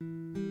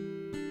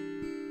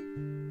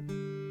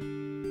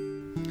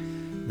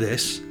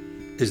This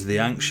is the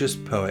Anxious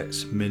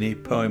Poets mini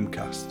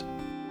Poemcast.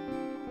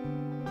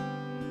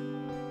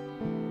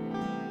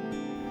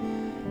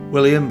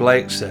 William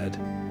Blake said,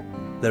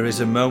 "There is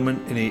a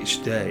moment in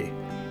each day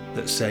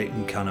that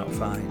Satan cannot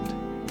find."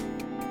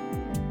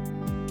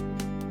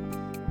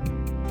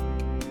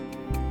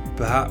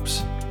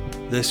 Perhaps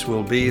this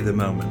will be the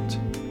moment.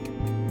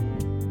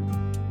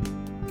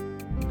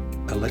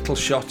 A little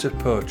shot of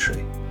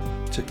poetry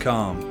to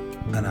calm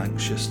an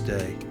anxious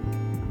day.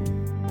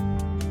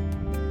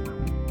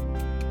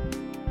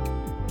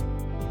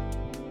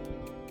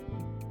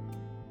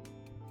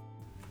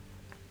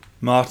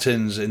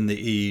 Martins in the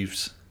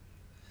eaves.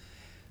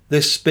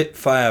 This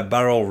Spitfire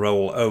barrel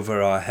roll over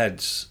our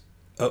heads,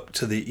 up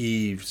to the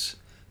eaves,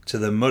 to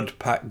the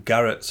mud-packed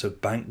garrets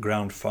of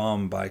Bankground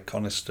Farm by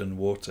Coniston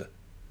Water.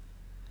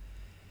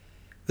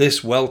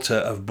 This welter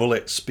of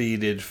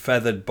bullet-speeded,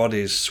 feathered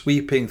bodies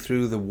sweeping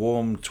through the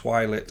warm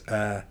twilight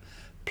air,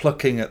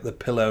 plucking at the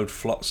pillowed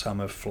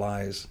flotsam of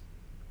flies.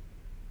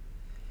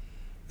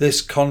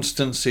 This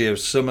constancy of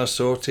summer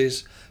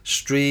sorties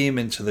stream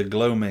into the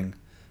gloaming,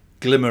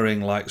 glimmering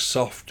like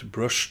soft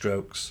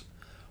brushstrokes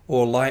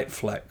or light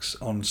flecks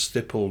on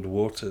stippled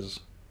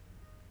waters.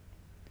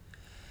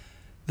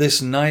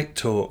 This night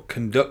talk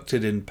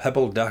conducted in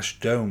pebble-dashed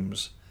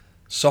domes,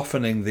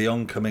 softening the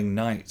oncoming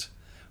night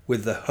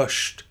with the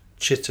hushed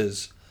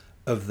chitters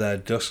of their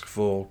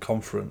duskfall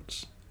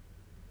conference.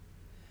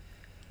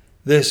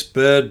 This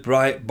bird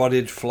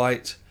bright-bodied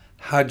flight,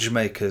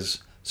 Hajj-makers,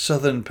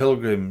 southern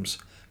pilgrims,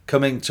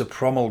 coming to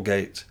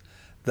promulgate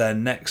their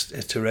next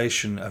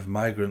iteration of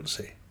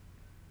migrancy.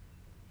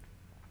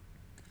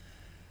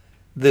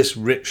 This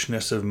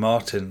richness of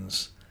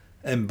martins,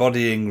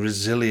 embodying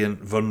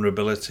resilient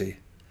vulnerability,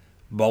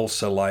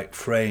 balsa-like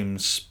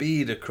frames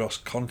speed across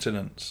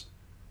continents.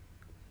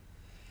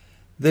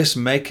 This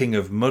making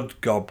of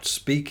mud-gobbed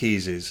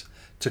speakeasies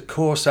to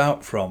course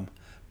out from,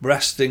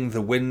 breasting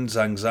the wind's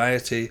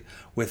anxiety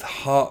with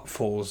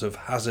heartfuls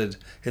of hazard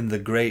in the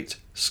great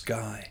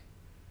sky.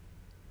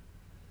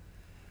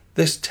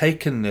 This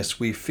takenness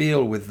we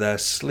feel with their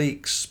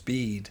sleek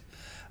speed,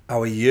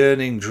 our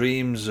yearning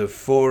dreams of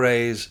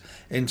forays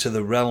into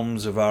the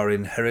realms of our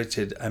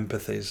inherited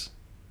empathies.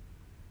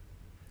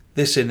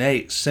 This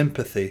innate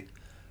sympathy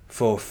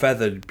for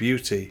feathered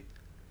beauty,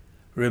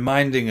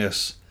 reminding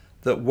us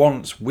that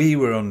once we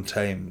were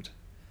untamed,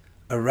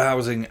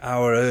 arousing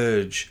our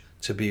urge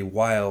to be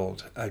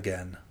wild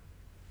again.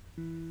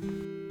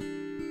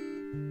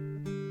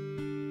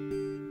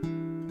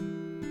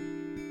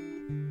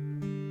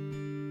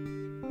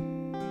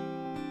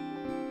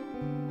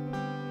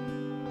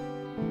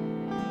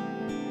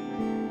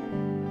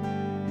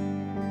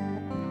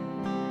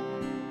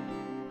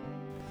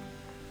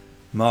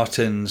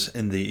 Martins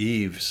in the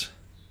eaves.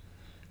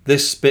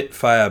 This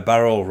Spitfire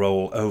barrel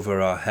roll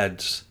over our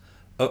heads,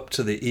 up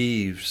to the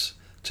eaves,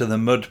 to the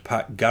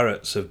mud-packed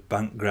garrets of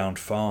Bankground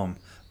Farm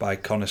by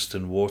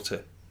Coniston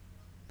Water.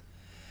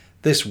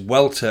 This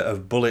welter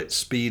of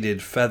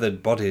bullet-speeded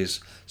feathered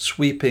bodies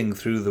sweeping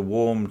through the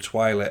warm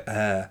twilight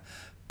air,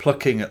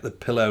 plucking at the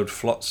pillowed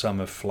flotsam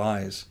of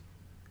flies.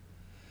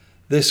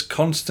 This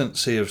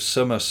constancy of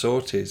summer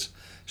sorties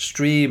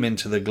stream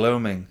into the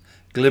gloaming,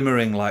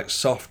 glimmering like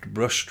soft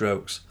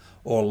brushstrokes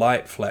or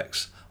light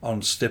flecks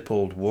on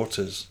stippled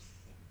waters.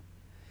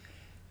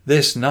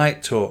 This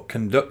night talk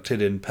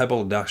conducted in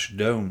pebble-dashed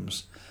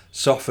domes,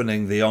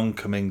 softening the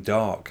oncoming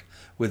dark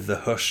with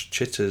the hushed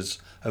chitters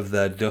of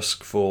their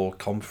duskfall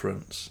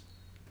conference.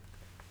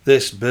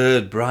 This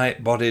bird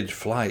bright-bodied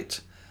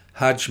flight,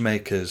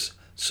 Hajj-makers,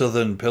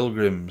 southern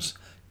pilgrims,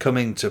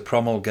 coming to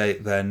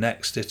promulgate their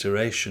next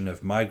iteration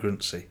of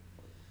migrancy.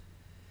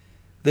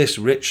 This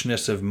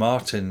richness of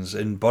martins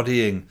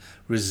embodying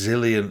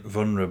resilient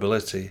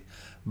vulnerability,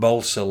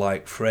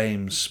 balsa-like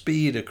frames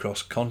speed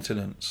across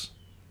continents.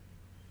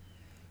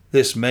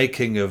 This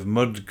making of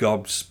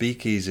mud-gobbed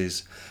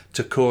speakeasies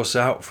to course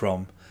out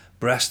from,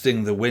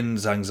 breasting the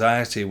wind's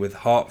anxiety with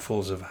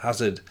heartfuls of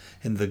hazard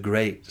in the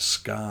great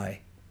sky.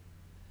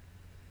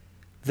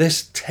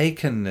 This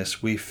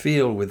takenness we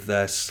feel with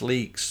their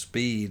sleek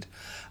speed,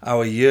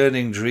 our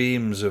yearning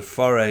dreams of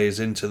forays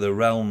into the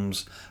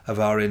realms of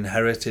our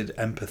inherited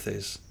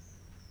empathies.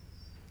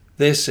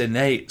 This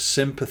innate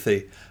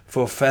sympathy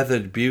for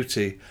feathered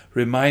beauty,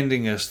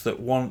 reminding us that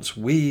once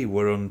we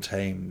were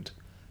untamed,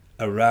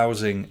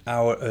 arousing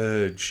our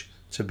urge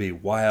to be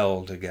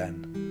wild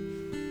again.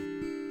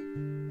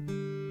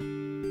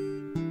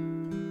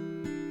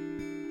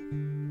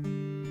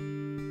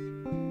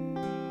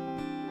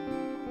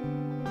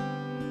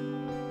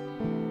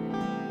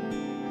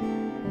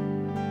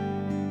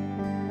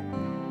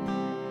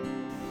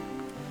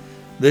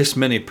 This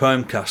mini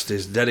poemcast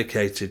is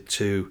dedicated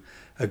to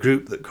a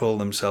group that call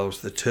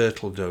themselves the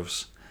Turtle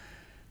Doves.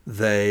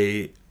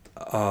 They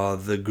are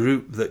the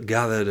group that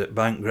gathered at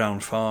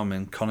Bankground Farm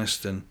in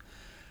Coniston,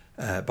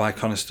 by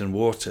Coniston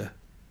Water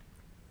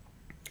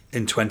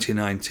in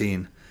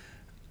 2019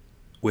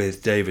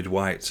 with David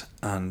White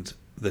and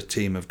the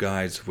team of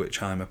guides of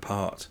which I'm a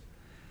part.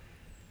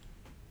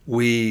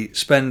 We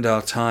spend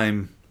our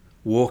time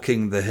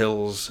walking the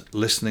hills,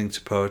 listening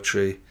to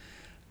poetry,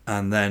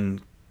 and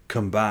then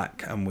come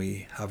back and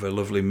we have a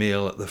lovely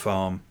meal at the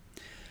farm.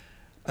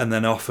 And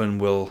then often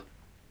we'll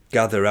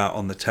gather out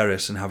on the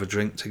terrace and have a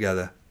drink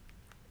together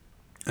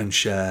and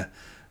share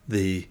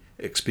the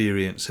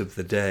experience of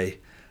the day.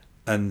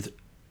 And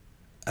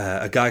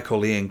a guy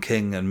called Ian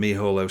King and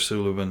Micheál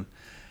O'Sullivan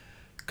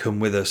come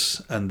with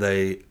us, and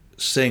they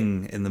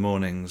sing in the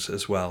mornings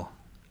as well.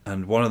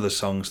 And one of the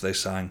songs they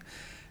sang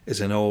is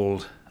an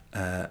old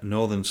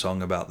northern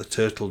song about the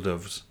turtle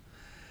doves,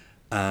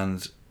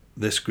 and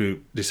this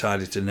group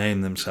decided to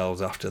name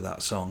themselves after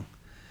that song.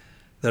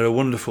 They're a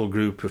wonderful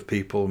group of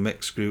people,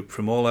 mixed group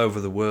from all over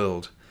the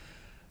world,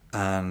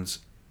 and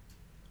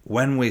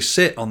when we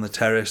sit on the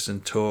terrace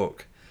and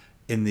talk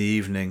in the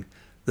evening,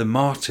 the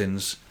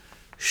martins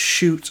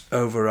shoot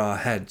over our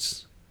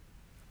heads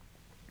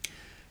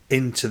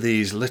into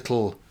these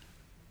little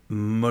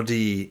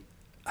muddy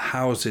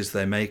houses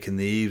they make in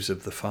the eaves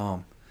of the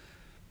farm.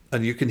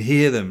 And you can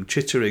hear them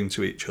chittering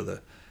to each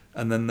other,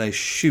 and then they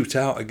shoot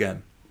out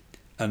again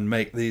and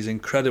make these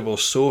incredible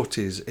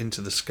sorties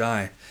into the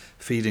sky,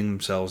 feeding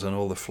themselves on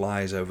all the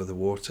flies over the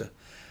water.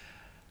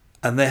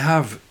 And they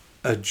have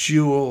a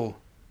dual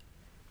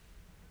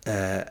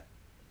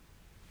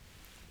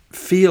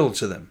feel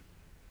to them.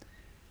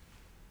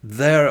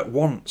 They're at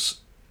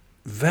once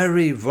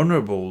very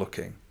vulnerable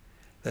looking.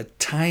 They're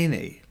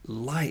tiny,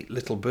 light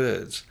little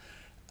birds,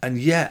 and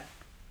yet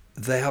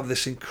they have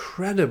this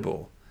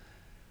incredible,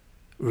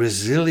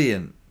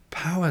 resilient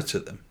power to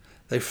them.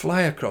 They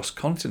fly across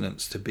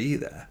continents to be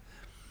there,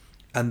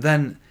 and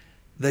then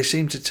they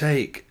seem to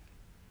take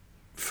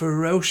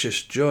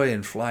ferocious joy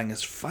in flying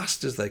as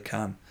fast as they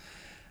can,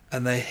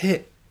 and they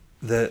hit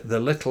the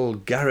little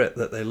garret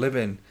that they live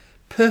in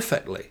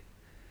perfectly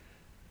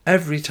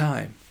every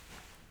time.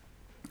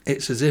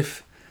 It's as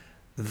if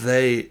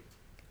they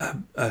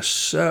are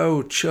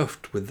so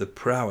chuffed with the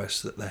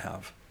prowess that they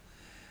have.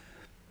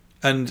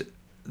 And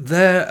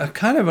they're a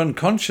kind of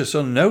unconscious,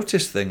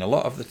 unnoticed thing a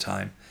lot of the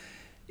time.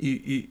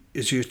 You,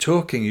 as you're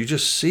talking, you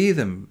just see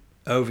them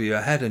over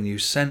your head and you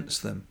sense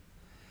them.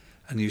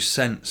 And you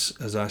sense,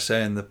 as I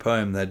say in the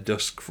poem, their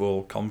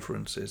duskfall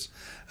conferences,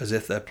 as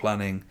if they're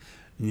planning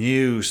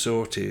new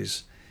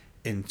sorties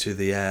into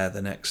the air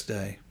the next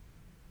day.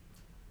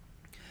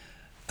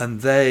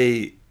 And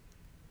they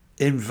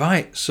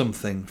invite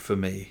something for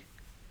me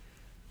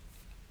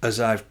as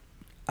I've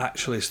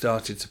actually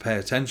started to pay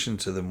attention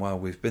to them while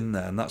we've been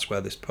there. And that's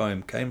where this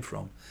poem came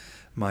from,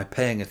 my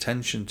paying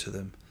attention to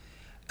them.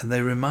 And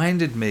they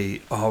reminded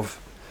me of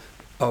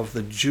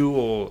the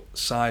dual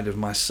side of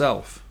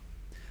myself.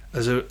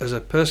 As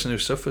a person who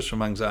suffers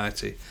from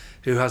anxiety,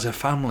 who has a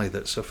family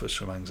that suffers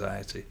from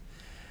anxiety,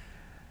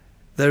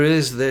 there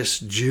is this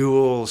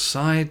dual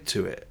side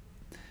to it.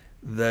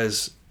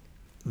 There's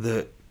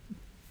the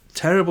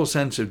terrible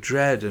sense of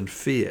dread and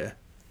fear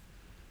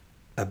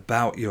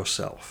about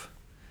yourself.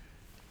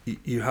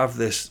 You have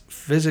this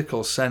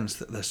physical sense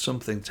that there's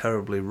something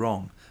terribly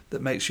wrong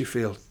that makes you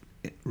feel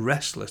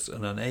restless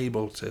and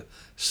unable to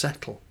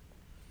settle.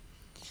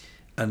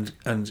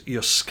 And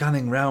you're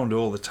scanning round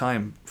all the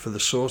time for the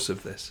source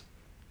of this.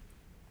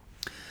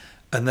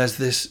 And there's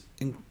this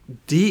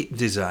deep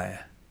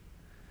desire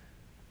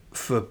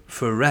for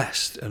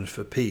rest and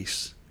for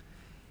peace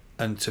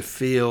and to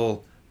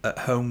feel at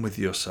home with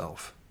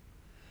yourself.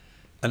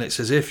 And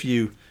it's as if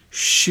you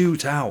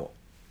shoot out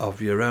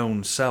of your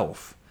own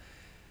self,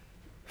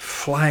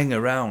 flying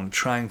around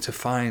trying to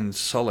find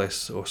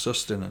solace or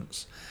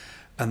sustenance,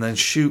 and then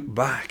shoot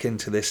back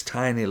into this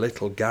tiny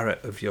little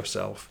garret of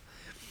yourself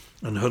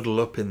and huddle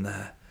up in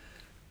there,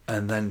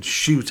 and then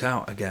shoot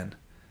out again.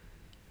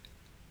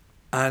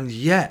 And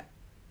yet,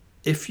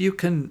 if you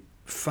can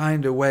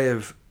find a way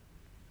of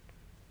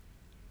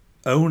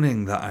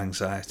owning that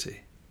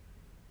anxiety,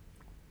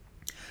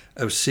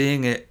 of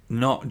seeing it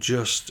not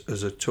just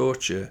as a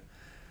torture,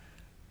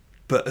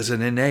 but as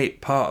an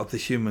innate part of the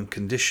human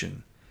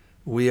condition,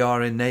 we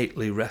are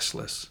innately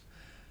restless.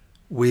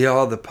 We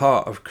are the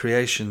part of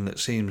creation that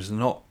seems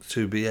not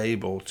to be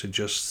able to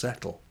just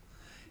settle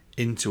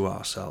into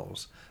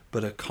ourselves,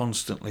 but are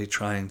constantly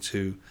trying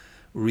to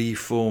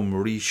reform,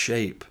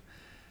 reshape.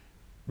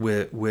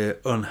 We're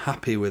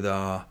unhappy with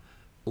our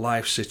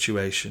life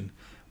situation.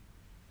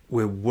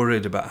 We're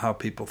worried about how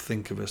people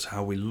think of us,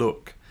 how we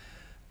look,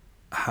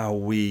 how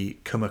we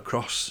come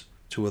across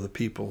to other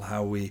people,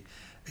 how we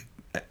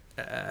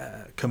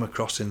come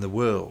across in the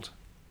world,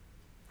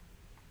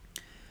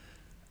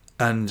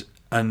 and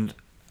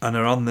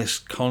are on this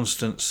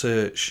constant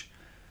search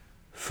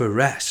for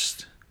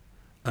rest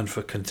and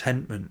for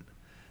contentment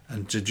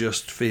and to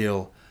just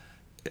feel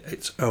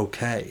it's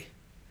okay.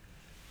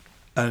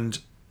 And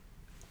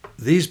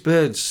these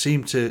birds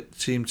seem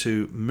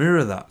to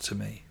mirror that to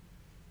me.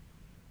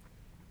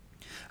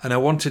 And I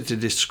wanted to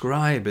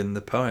describe in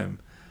the poem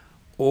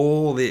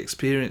all the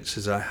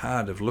experiences I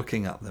had of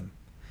looking at them.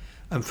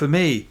 And for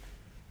me,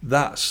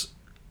 that's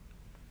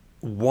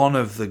one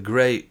of the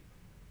great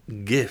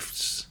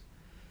gifts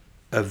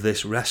of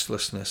this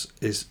restlessness,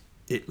 is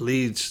it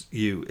leads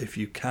you, if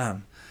you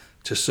can,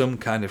 to some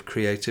kind of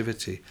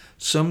creativity,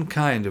 some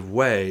kind of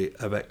way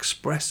of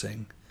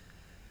expressing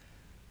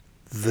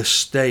the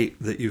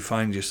state that you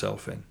find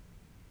yourself in.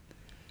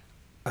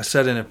 I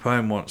said in a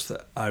poem once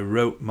that I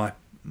wrote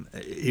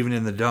even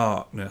in the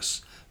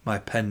darkness, my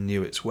pen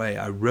knew its way.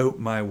 I wrote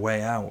my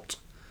way out,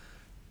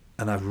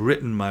 and I've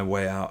written my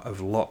way out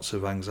of lots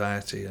of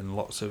anxiety and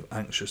lots of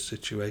anxious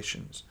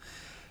situations.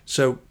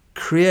 So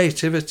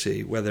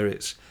creativity, whether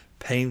it's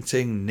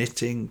painting,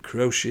 knitting,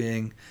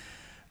 crocheting,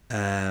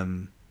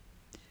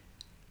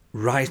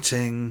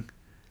 writing,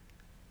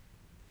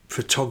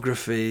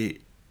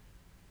 photography,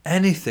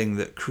 anything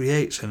that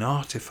creates an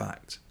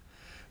artifact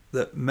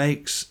that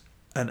makes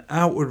an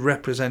outward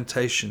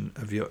representation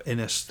of your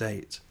inner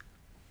state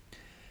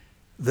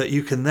that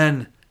you can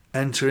then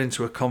enter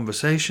into a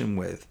conversation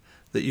with,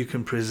 that you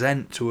can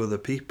present to other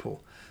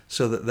people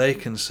so that they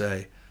can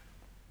say,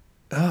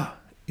 oh,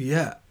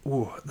 yeah,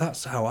 ooh,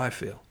 that's how I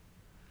feel.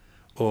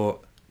 Or,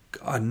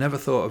 I never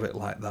thought of it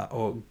like that.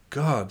 Or,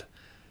 God,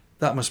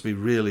 that must be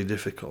really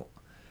difficult.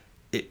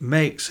 It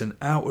makes an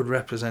outward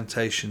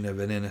representation of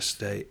an inner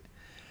state.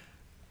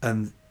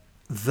 And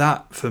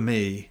that, for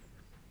me,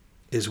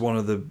 is one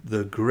of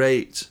the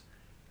great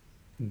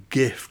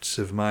gifts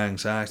of my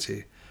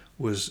anxiety,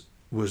 was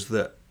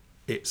that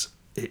it's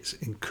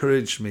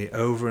encouraged me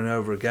over and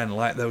over again,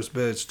 like those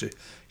birds, to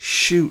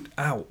shoot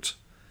out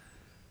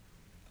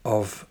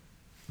of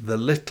the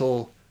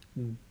little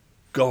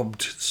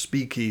gobbed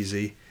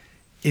speakeasy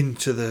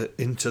into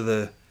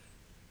the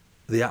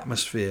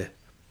atmosphere,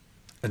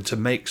 and to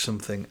make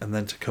something and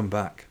then to come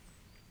back.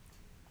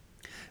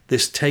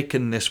 This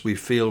takenness we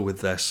feel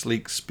with their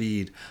sleek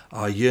speed,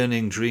 our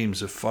yearning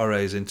dreams of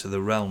forays into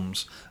the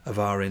realms of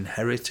our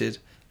inherited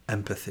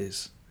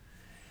empathies.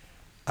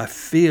 I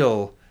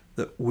feel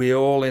that we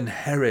all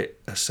inherit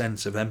a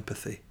sense of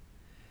empathy.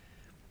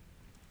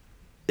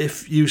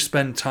 If you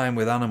spend time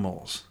with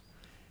animals,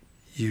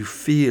 you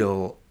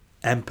feel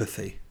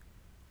empathy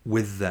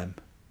with them,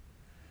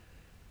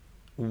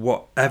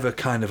 whatever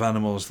kind of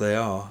animals they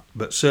are.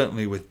 But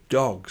certainly with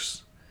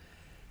dogs,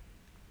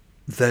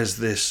 there's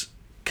this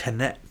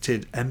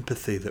connected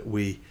empathy that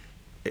we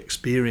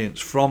experience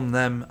from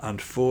them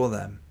and for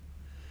them.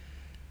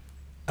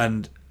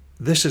 And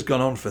this has gone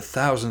on for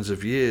thousands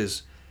of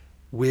years.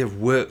 We have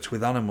worked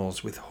with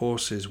animals, with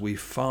horses,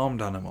 we've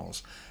farmed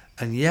animals,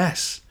 and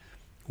yes,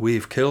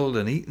 we've killed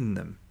and eaten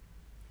them.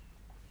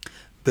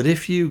 But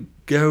if you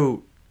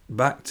go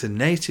back to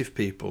native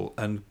people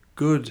and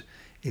good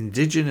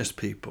indigenous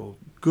people,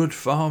 good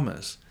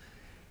farmers,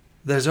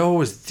 there's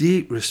always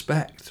deep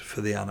respect for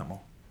the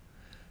animal,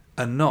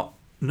 and not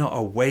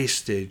a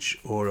wastage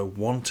or a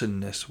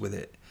wantonness with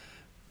it,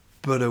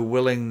 but a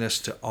willingness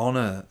to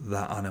honour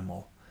that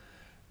animal,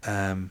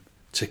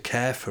 to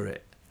care for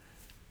it.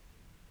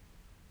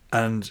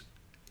 And,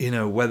 you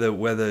know,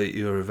 whether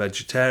you're a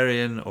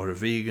vegetarian or a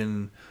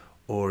vegan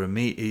or a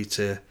meat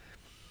eater,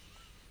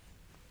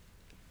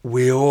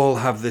 we all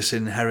have this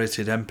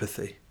inherited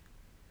empathy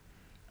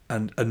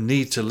and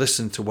need to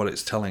listen to what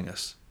it's telling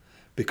us,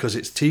 because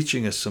it's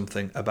teaching us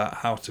something about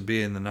how to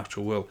be in the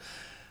natural world,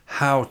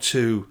 how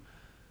to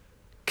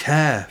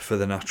care for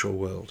the natural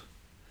world,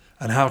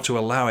 and how to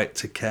allow it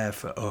to care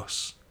for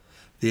us.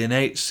 The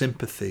innate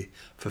sympathy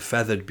for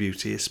feathered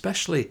beauty,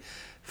 especially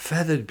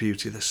feathered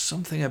beauty. There's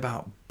something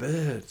about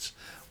birds.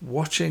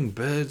 Watching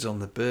birds on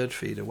the bird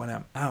feeder when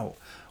I'm out,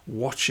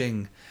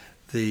 watching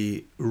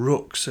the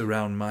rooks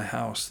around my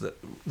house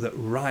that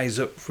rise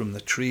up from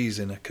the trees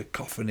in a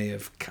cacophony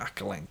of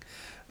cackling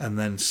and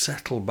then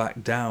settle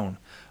back down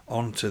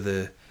onto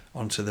the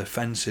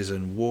fences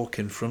and walk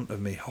in front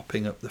of me,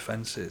 hopping up the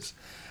fences.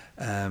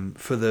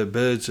 For the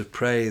birds of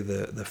prey,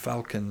 the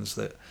falcons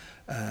that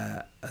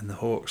and the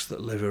hawks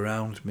that live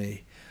around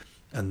me,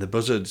 and the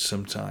buzzards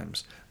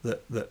sometimes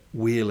that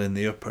wheel in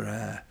the upper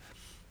air,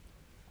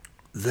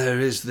 there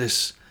is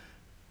this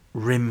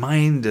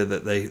reminder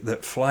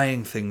that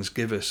flying things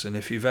give us. And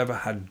if you've ever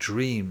had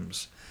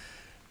dreams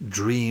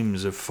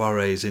of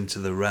forays into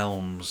the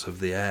realms of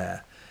the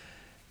air,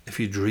 if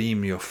you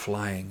dream you're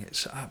flying,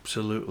 it's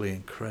absolutely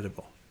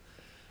incredible.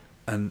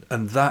 And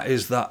that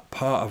is that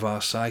part of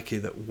our psyche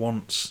that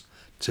wants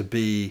to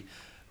be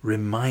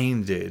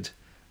reminded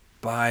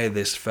by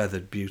this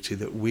feathered beauty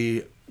that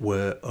we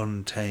were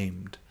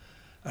untamed,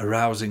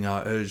 arousing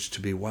our urge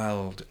to be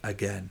wild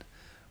again.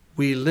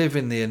 We live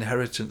in the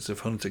inheritance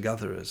of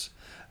hunter-gatherers,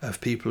 of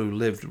people who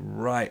lived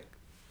right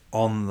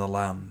on the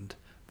land,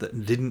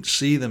 that didn't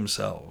see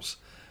themselves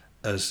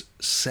as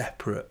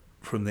separate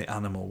from the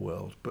animal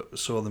world, but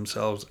saw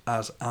themselves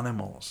as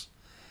animals.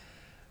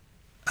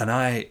 And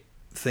I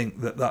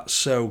think that that's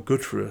so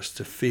good for us,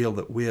 to feel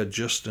that we are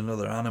just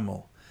another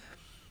animal,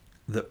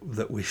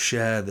 that we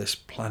share this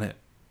planet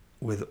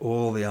with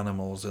all the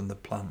animals and the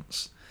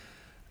plants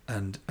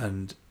and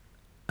the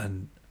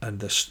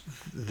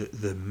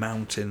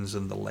mountains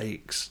and the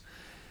lakes,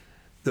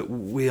 that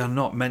we are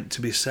not meant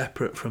to be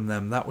separate from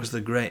them. That was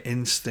the great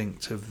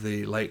instinct of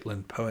the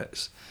Lakeland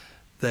poets.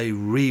 They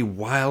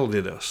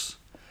rewilded us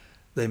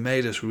They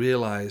made us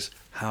realise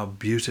how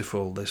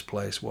beautiful this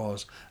place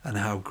was and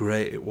how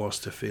great it was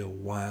to feel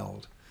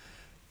wild,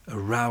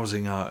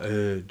 arousing our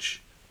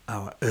urge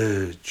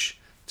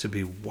to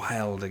be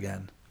wild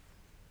again.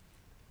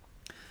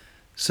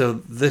 So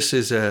this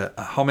is a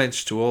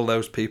homage to all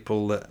those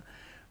people that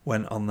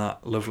went on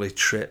that lovely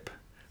trip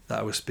that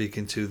I was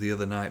speaking to the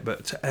other night,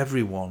 but to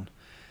everyone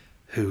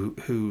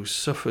who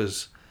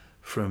suffers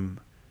from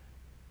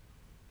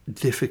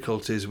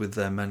difficulties with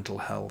their mental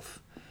health.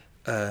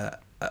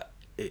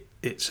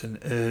 It's an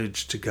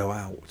urge to go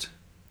out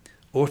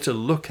or to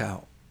look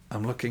out.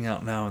 I'm looking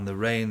out now and the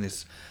rain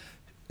is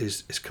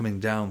coming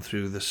down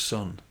through the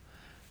sun.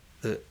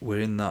 That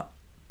we're in that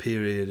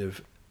period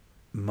of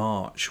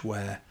March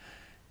where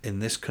in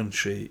this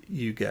country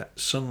you get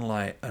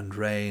sunlight and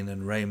rain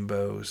and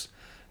rainbows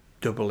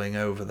doubling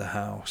over the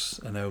house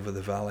and over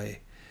the valley,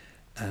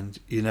 and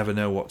you never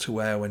know what to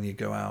wear when you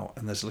go out,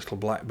 and there's a little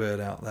blackbird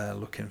out there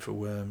looking for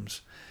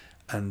worms,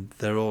 and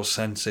they're all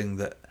sensing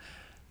that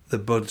the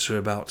buds are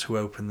about to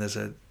open. There's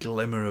a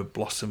glimmer of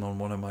blossom on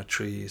one of my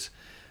trees,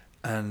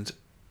 and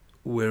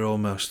we're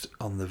almost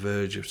on the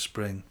verge of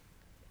spring.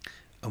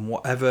 And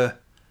whatever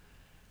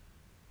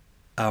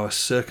our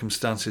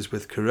circumstances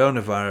with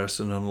coronavirus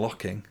and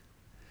unlocking,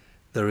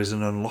 there is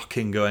an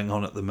unlocking going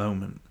on at the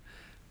moment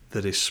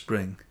that is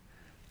spring,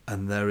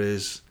 and there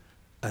is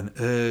an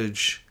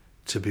urge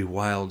to be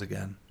wild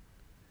again,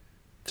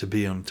 to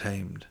be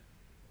untamed.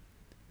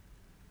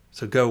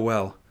 So go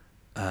well,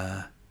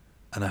 and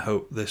I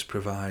hope this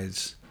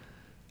provides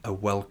a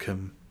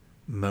welcome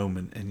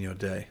moment in your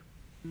day.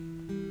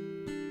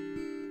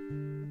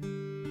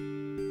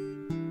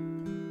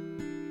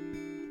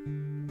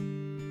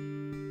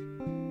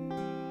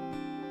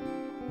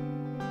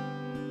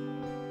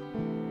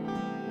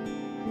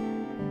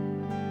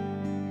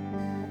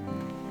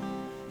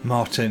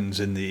 Martins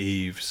in the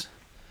eaves.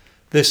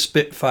 This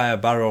Spitfire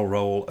barrel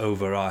roll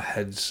over our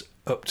heads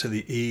up to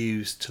the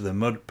eaves to the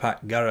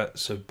mud-packed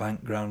garrets of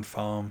Bankground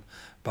Farm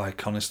by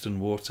Coniston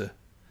Water.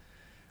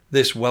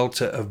 This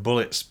welter of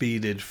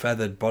bullet-speeded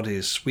feathered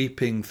bodies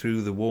sweeping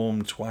through the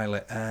warm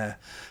twilight air,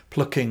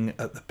 plucking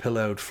at the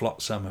pillowed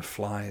flotsam of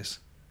flies.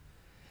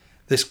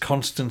 This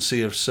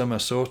constancy of summer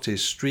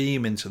sorties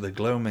stream into the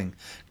gloaming,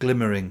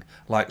 glimmering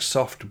like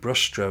soft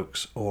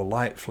brushstrokes or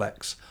light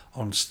flecks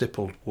on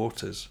stippled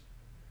waters.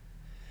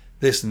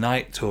 This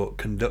night talk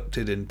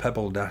conducted in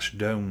pebble-dashed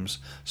domes,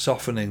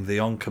 softening the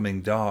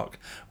oncoming dark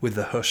with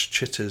the hushed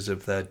chitters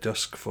of their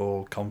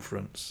dusk-fall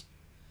conference.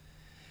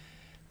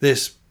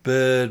 This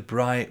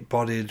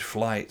bird-bright-bodied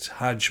flight,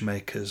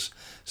 Hajj-makers,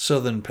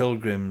 southern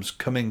pilgrims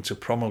coming to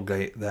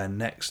promulgate their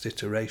next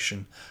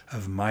iteration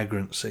of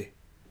migrancy.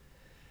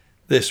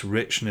 This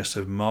richness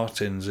of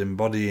martins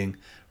embodying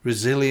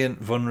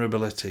resilient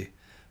vulnerability,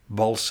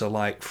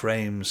 balsa-like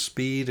frames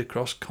speed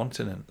across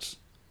continents.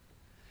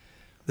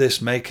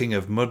 This making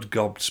of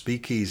mud-gobbed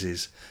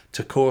speakeasies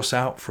to course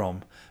out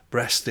from,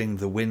 breasting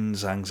the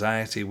wind's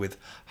anxiety with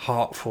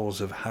heartfuls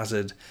of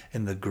hazard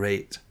in the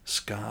great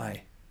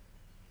sky.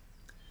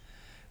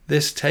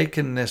 This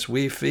takenness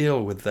we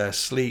feel with their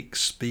sleek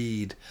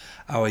speed,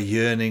 our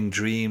yearning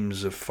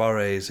dreams of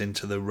forays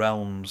into the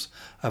realms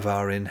of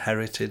our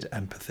inherited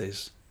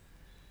empathies.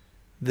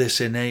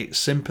 This innate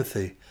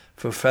sympathy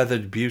for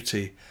feathered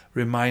beauty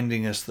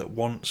reminding us that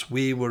once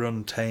we were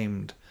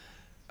untamed,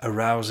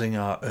 arousing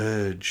our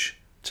urge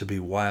to be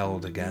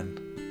wild again.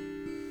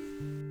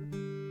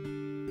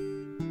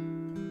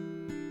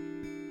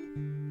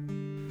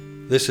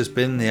 This has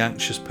been the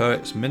Anxious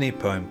Poet's mini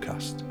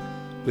poemcast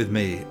with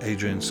me,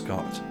 Adrian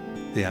Scott,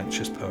 the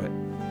Anxious Poet.